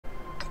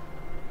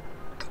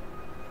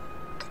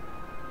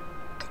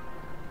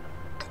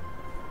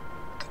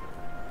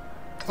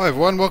Hi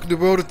everyone, welcome to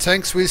World of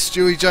Tanks with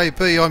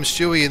stewiejp. I'm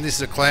Stewie and this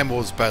is a Clan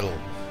Wars battle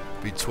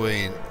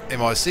between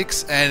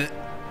MI6 and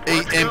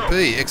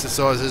EMP.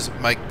 Exercises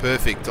make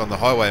perfect on the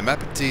highway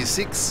map at Tier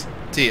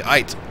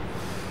 8.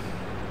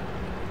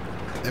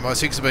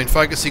 MI6 have been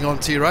focusing on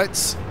Tier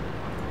 8s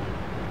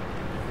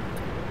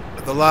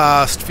the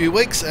last few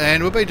weeks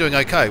and we've been doing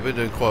okay. We've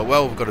been doing quite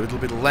well. We've got a little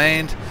bit of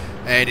land,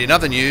 and in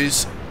other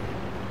news,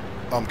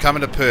 I'm coming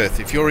to Perth.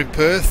 If you're in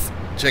Perth,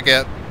 check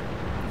out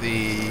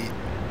the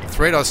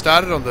thread I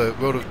started on the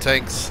World of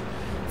Tanks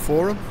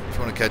forum. If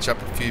you want to catch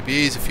up with a few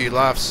beers, a few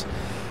laughs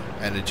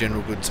and a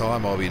general good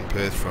time, I'll be in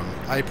Perth from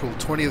April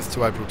 20th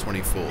to April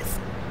 24th.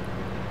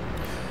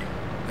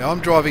 Now I'm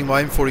driving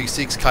my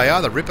M46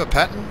 KR, the Ripper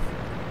pattern,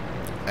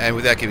 and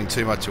without giving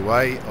too much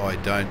away, I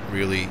don't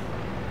really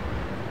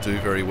do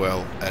very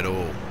well at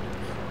all.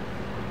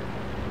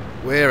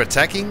 We're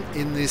attacking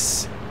in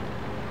this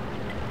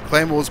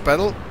Clan Wars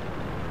battle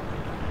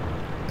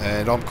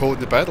and I'm calling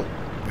the battle,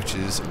 which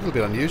is a little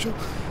bit unusual.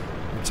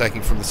 I'm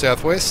taking from the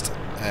southwest,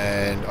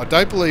 and I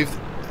don't believe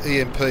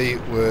EMP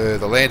were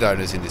the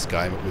landowners in this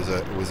game. It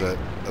was a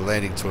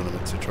landing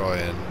tournament to try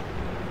and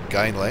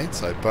gain land,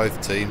 so both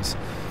teams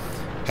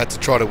had to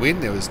try to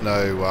win. There was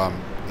no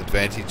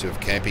advantage of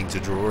camping to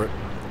draw it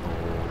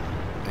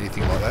or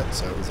anything like that,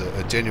 so it was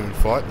a genuine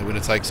fight, and the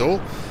winner takes all.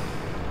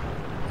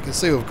 You can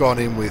see we've gone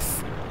in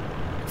with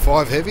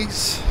 5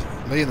 heavies,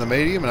 me in the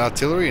medium, and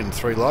artillery, and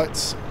 3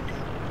 lights.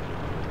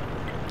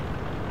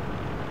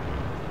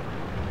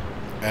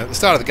 And at the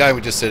start of the game,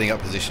 we're just setting up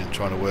position,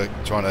 trying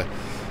to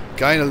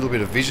gain a little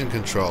bit of vision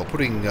control.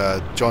 Putting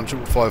John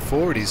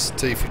 5554 at his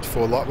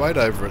T54 lightweight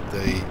over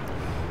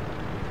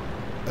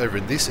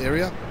in this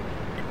area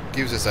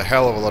gives us a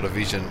hell of a lot of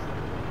vision.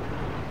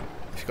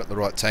 If you've got the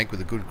right tank with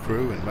a good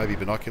crew and maybe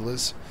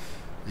binoculars,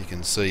 you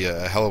can see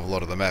a hell of a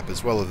lot of the map,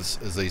 as well as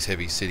these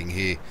heavies sitting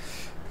here. You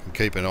can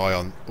keep an eye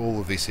on all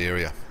of this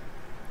area.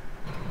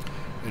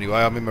 Anyway,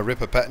 I'm in my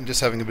Ripper pattern,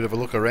 just having a bit of a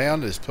look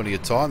around. There's plenty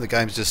of time. The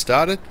game's just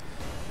started.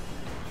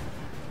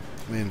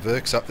 Me and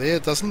Verk's up there.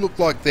 It doesn't look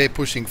like they're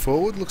pushing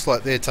forward. Looks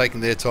like they're taking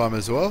their time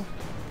as well.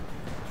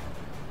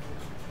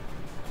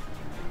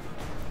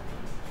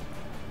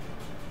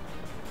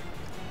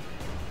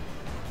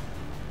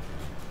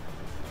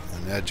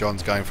 And now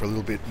John's going for a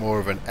little bit more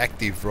of an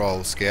active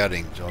role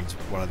scouting. John's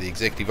one of the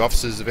executive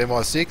officers of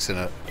MI6 and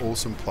an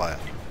awesome player.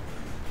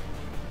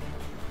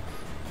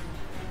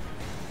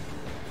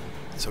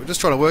 So we're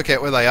just trying to work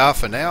out where they are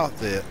for now.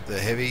 The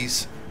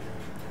heavies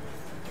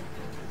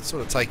sort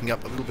of taking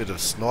up a little bit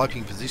of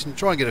sniping position,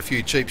 try and get a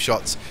few cheap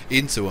shots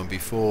into them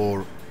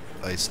before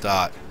they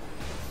start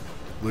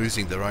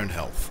losing their own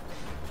health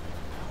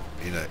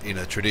in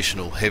a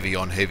traditional heavy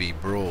on heavy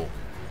brawl.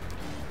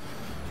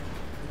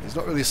 He's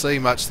not really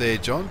seeing much there,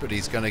 John, but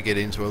he's going to get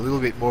into a little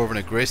bit more of an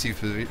aggressive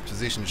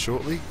position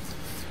shortly.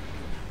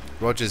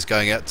 Roger's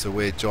going out to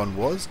where John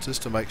was,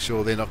 just to make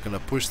sure they're not going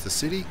to push the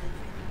city.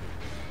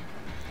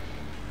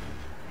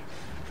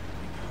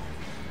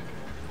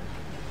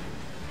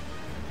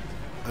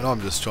 And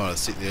I'm just trying to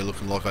sit there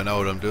looking like I know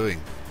what I'm doing.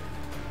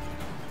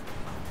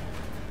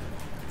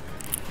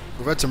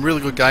 We've had some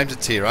really good games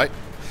at Tier 8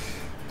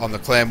 on the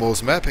Clan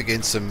Wars map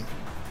against some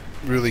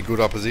really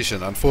good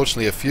opposition.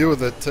 Unfortunately, a few of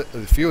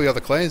the other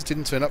clans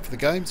didn't turn up for the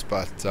games,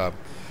 but the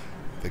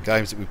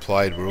games that we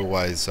played were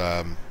always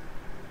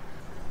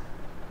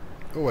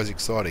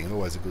exciting and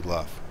always a good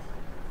laugh.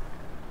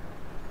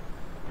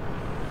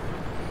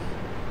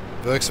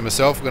 Verks and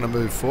myself are going to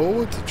move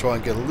forward to try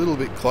and get a little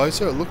bit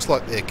closer. It looks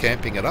like they're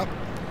camping it up,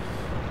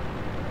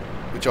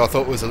 which I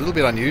thought was a little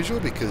bit unusual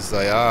because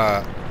they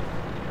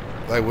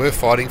were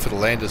fighting for the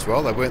land as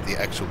well. They weren't the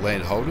actual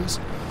landholders,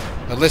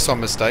 unless I'm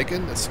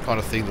mistaken. That's the kind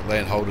of thing that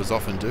landholders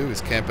often do,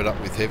 is camp it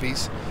up with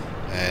heavies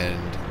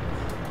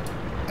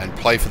and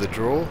play for the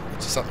draw, which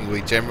is something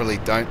we generally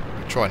don't.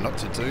 We try not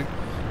to do.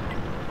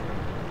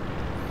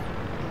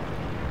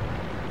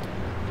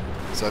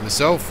 So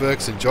myself,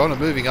 Verks and John are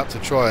moving up to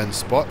try and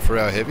spot for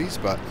our heavies,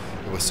 but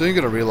we're soon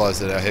going to realise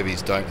that our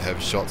heavies don't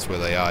have shots where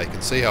they are. You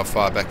can see how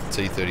far back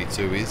the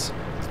T32 is,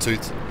 the two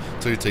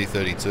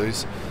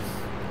T32s.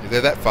 If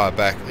they're that far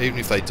back, even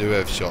if they do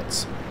have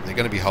shots, they're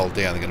going to be hulled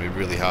down. They're going to be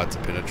really hard to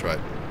penetrate.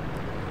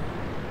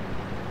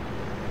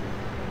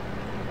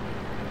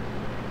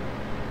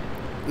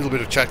 A little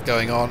bit of chat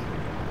going on.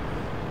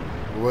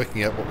 We're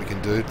working out what we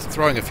can do,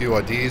 throwing a few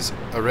ideas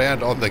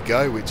around on the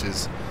go, which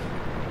is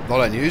not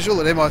unusual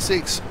at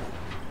MI6.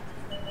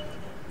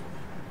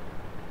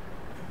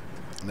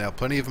 Now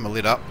plenty of them are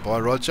lit up by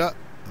Roger,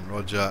 and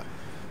Roger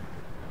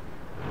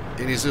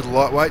in his little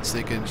lightweights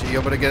thinking, gee,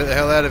 I'm going to get the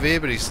hell out of here,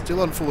 but he's still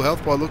on full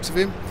health by the looks of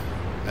him,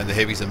 and the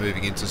heavies are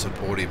moving in to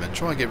support him and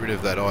try and get rid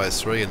of that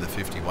IS-3 and the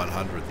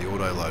 5100, the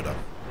autoloader.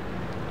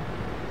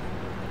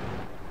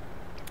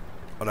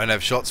 I don't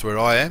have shots where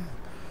I am,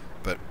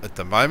 but at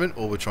the moment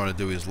all we're trying to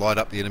do is light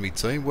up the enemy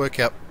team, work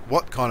out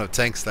what kind of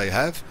tanks they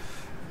have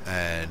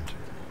and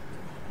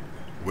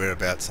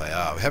whereabouts they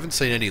are. We haven't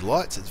seen any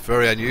lights. It's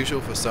very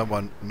unusual for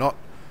someone not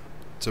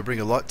to bring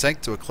a light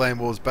tank to a Clan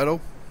Wars battle.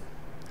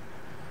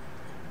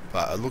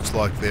 But it looks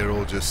like they're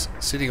all just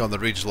sitting on the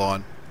ridge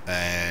line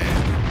and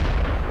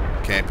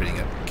camping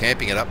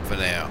it up for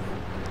now.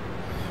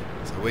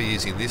 So we're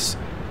using these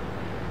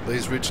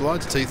ridge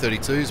lines,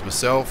 T-32s,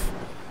 myself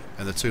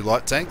and the 2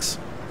 light tanks,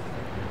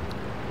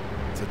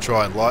 to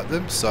try and light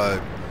them,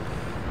 so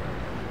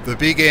the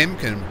big M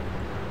can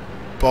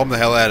bomb the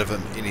hell out of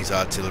him in his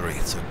artillery.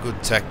 It's a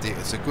good tactic.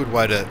 It's a good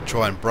way to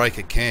try and break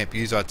a camp.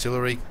 Use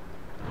artillery,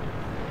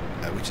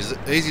 which is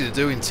easy to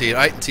do in Tier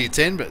 8 and Tier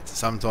 10, but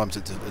sometimes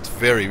it's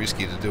very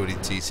risky to do it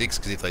in Tier 6,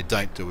 because if they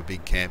don't do a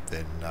big camp,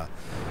 then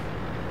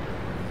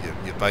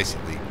you're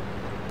basically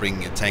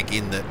bringing a tank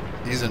in that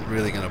isn't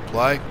really going to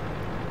play.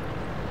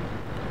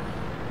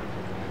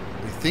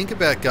 We think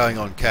about going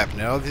on cap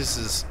now. This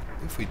is,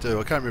 if we do,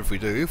 I can't remember if we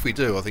do. If we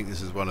do, I think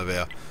this is one of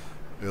our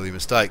early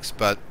mistakes,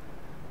 but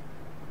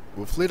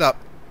we've lit up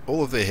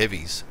all of their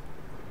heavies.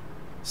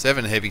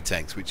 7 heavy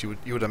tanks, which you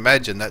would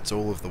imagine that's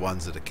all of the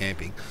ones that are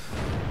camping,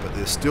 but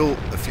there's still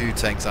a few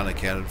tanks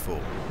unaccounted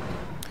for.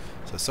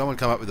 So someone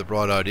come up with a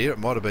bright idea, it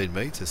might have been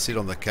me, to sit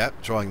on the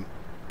cap, try and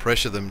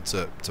pressure them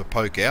to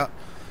poke out.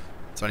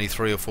 It's only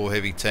 3 or 4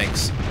 heavy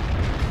tanks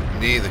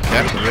near the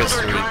cap,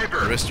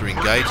 the rest are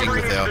engaging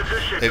with our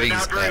heavies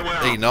at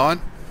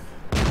E9.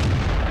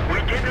 We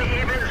didn't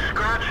even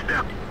scratch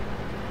them.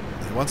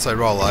 And once they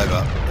roll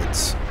over,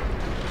 it's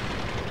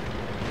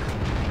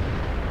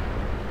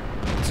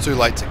too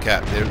late to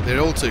cap. They're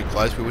all too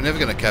close. We were never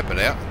going to cap it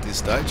out at this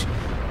stage,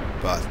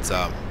 but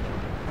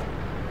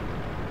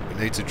we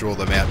need to draw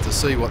them out to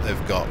see what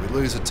they've got. We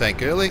lose a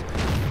tank early,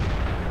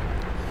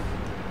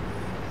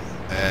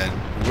 and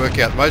we work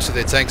out most of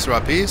their tanks are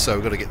up here, so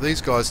we've got to get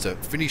these guys to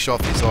finish off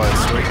this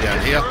IS-3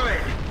 down here,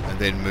 and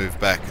then move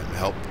back and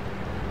help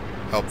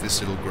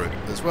this little group,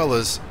 as well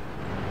as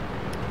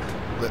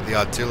let the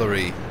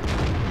artillery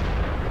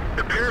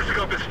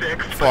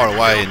fire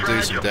away and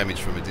do some damage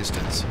from a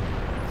distance.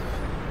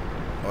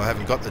 I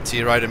haven't got the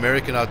Tier 8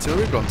 American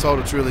artillery, but I'm told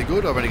it's really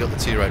good. I've only got the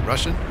Tier 8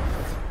 Russian.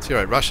 Tier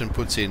 8 Russian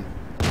puts in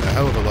a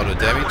hell of a lot of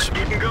damage,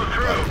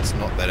 but it's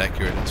not that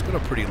accurate. It's got a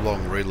pretty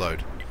long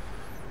reload.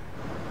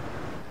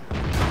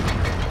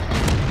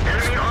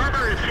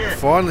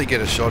 Finally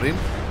get a shot in.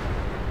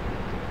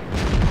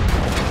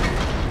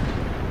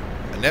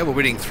 And now we're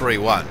winning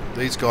 3-1.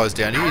 These guys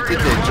down here did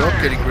their job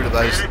getting rid of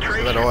that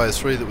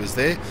IS-3 that was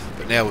there,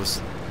 but now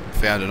we've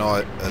found a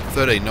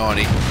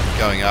 1390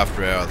 going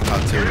after our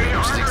artillery,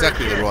 which is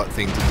exactly the right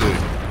thing to do.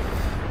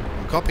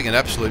 I'm copying an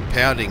absolute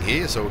pounding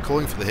here, so we're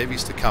calling for the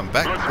heavies to come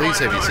back. These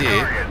heavies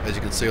here, as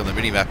you can see on the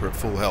mini-map, are at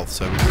full health,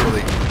 so we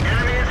really...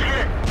 Enemy is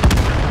hit.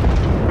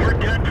 We're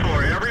dead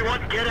for it.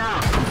 Everyone get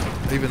out.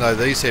 Even though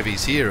these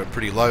heavies here are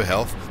pretty low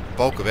health, the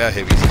bulk of our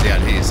heavies are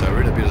down here, so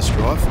we're in a bit of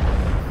strife.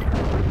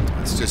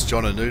 It's just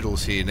John and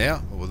Noodles here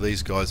now. Well,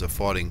 these guys are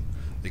fighting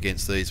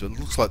against these, but it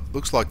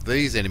looks like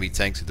these enemy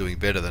tanks are doing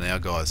better than our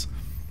guys.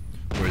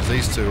 Whereas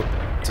these two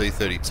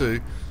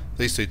T-32,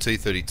 these two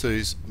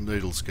T-32s,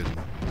 Noodles can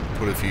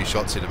put a few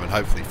shots in them and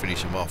hopefully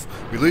finish them off.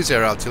 We lose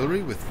our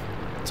artillery to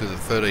the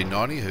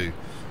 1390 who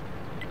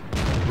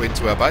went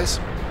to our base.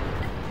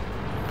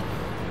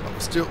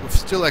 We've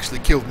still actually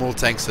killed more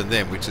tanks than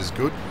them, which is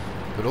good.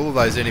 But all of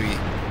those enemy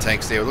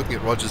tanks there, we're looking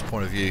at Roger's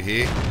point of view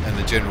here, and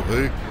the General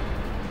Who.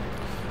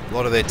 A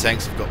lot of their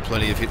tanks have got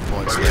plenty of hit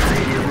points left.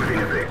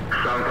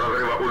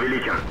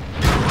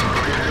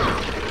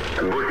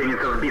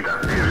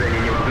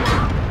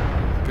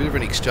 A bit of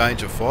an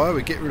exchange of fire.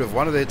 We get rid of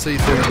one of their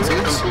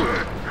T-32s.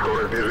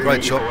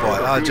 Great shot by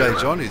RJ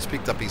John, who's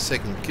picked up his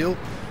 2nd kill.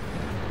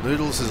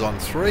 Noodles is on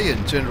 3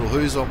 and General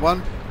Who's on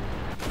 1.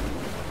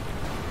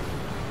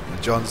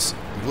 And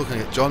we're looking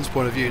at John's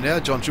point of view now.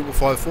 John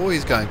 5554,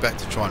 he's going back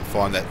to try and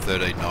find that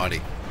 1390.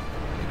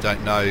 We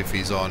don't know if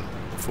he's on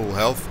full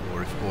health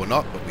or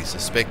not, but we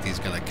suspect he's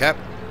going to cap.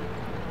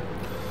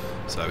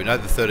 So we know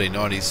the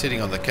 1390 is sitting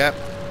on the cap.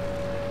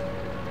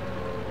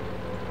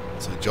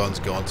 So John's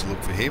gone to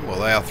look for him,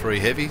 while our 3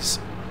 heavies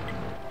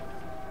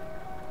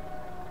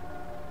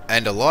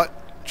and a light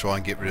try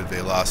and get rid of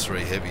their last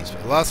 3 heavies.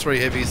 But the last 3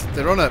 heavies,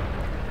 they're on a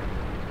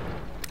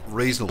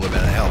reasonable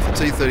amount of health.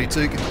 The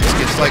T-32 just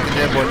gets taken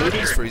down by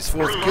Noodles for his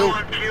 4th kill,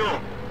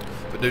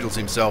 but Noodles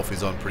himself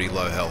is on pretty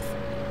low health.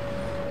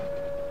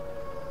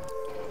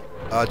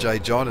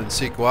 RJ John and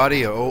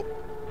Sikwadi are all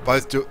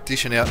both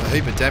dishing out a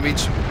heap of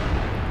damage,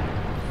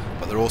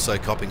 but they're also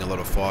copping a lot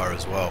of fire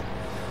as well.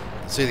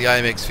 You can see the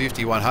AMX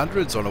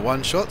 50-100s on a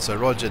 1-shot, so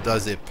Roger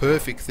does their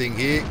perfect thing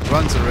here,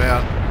 runs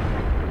around,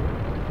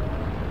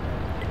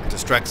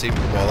 distracts him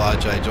while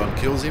RJ John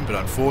kills him, but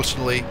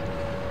unfortunately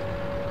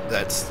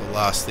that's the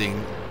last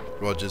thing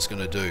Roger's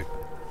going to do.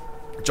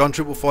 John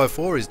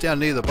 5554 is down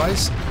near the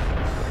base.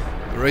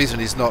 The reason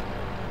he's not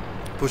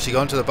pushing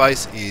onto the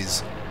base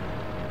is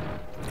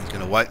he's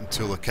going to wait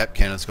until the cap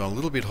cannon's gone a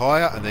little bit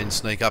higher and then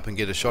sneak up and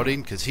get a shot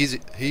in, because he's a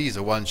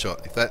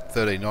 1-shot. If that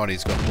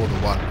 1390's got more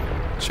than 1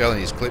 shell in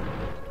his clip,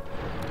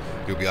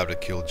 he'll be able to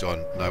kill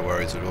John, no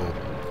worries at all,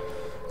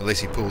 unless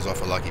he pulls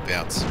off a lucky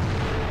bounce.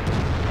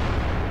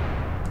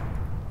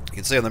 You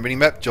can see on the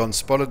mini-map, John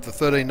spotted the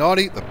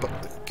 1390,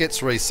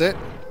 gets reset.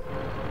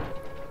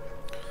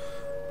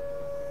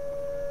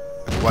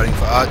 waiting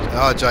for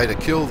RJ to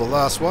kill the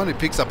last one. He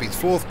picks up his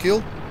 4th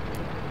kill.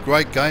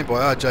 Great game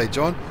by RJ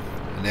John.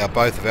 And now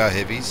both of our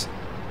heavies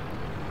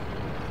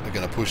are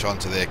going to push on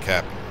to their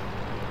cap.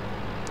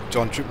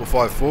 John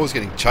 5554 is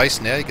getting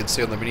chased now. You can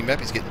see on the mini-map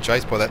he's getting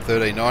chased by that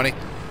 1390,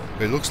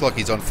 who looks like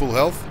he's on full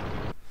health.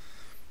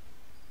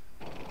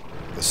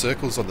 The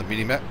circles on the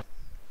mini-map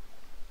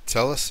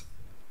tell us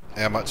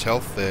how much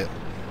health their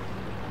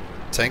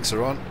tanks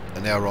are on.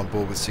 And now we're on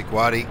board with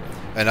Sikwadi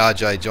and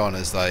RJ John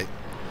as they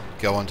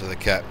go onto the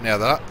cap. Now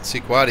that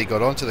Sikwadi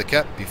got onto the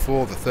cap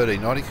before the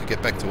 1390 could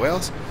get back to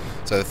ours.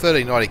 So the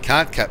 1390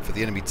 can't cap for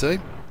the enemy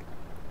team.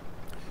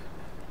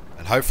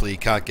 And hopefully he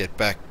can't get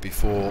back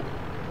before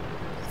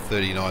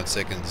 39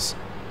 seconds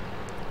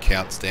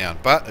counts down.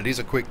 But it is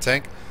a quick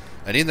tank,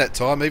 and in that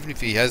time, even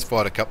if he has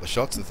fired a couple of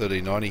shots, the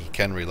 1390, he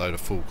can reload a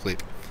full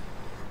clip.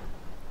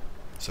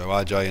 So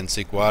RJ and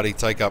Sikwadi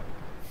take up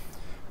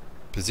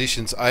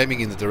positions aiming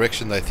in the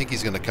direction they think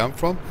he's going to come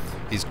from.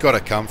 He's got to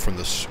come from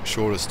the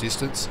shortest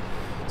distance.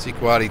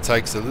 Sikwadi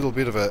takes a little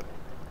bit of a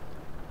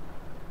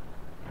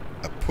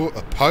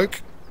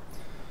poke,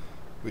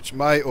 which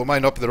may or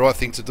may not be the right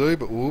thing to do,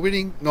 but we're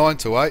winning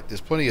 9-8.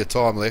 There's plenty of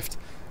time left.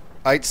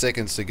 8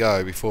 seconds to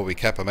go before we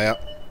cap him out.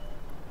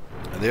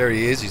 And there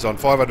he is. He's on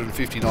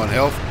 559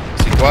 health.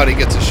 Sikwadi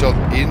gets a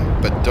shot in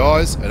but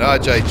dies, and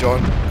RJ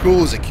John,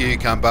 cool as a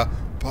cucumber,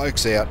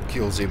 pokes out,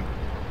 kills him,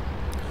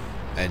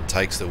 and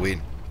takes the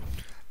win.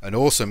 An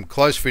awesome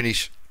close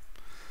finish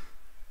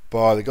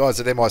by the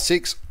guys at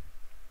MI6.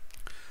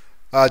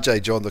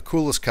 RJ John, the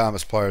coolest,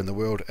 calmest player in the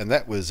world, and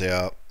that was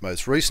our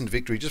most recent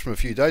victory just from a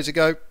few days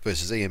ago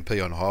versus EMP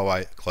on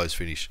Highway, close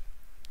finish.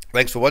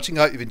 Thanks for watching.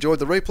 I hope you've enjoyed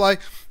the replay.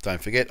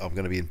 Don't forget, I'm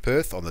going to be in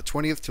Perth on the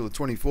 20th till the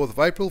 24th of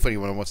April if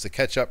anyone wants to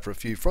catch up for a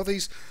few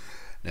frothies.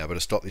 Now I better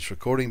stop this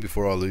recording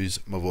before I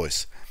lose my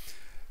voice.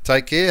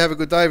 Take care, have a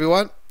good day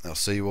everyone. I'll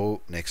see you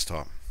all next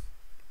time.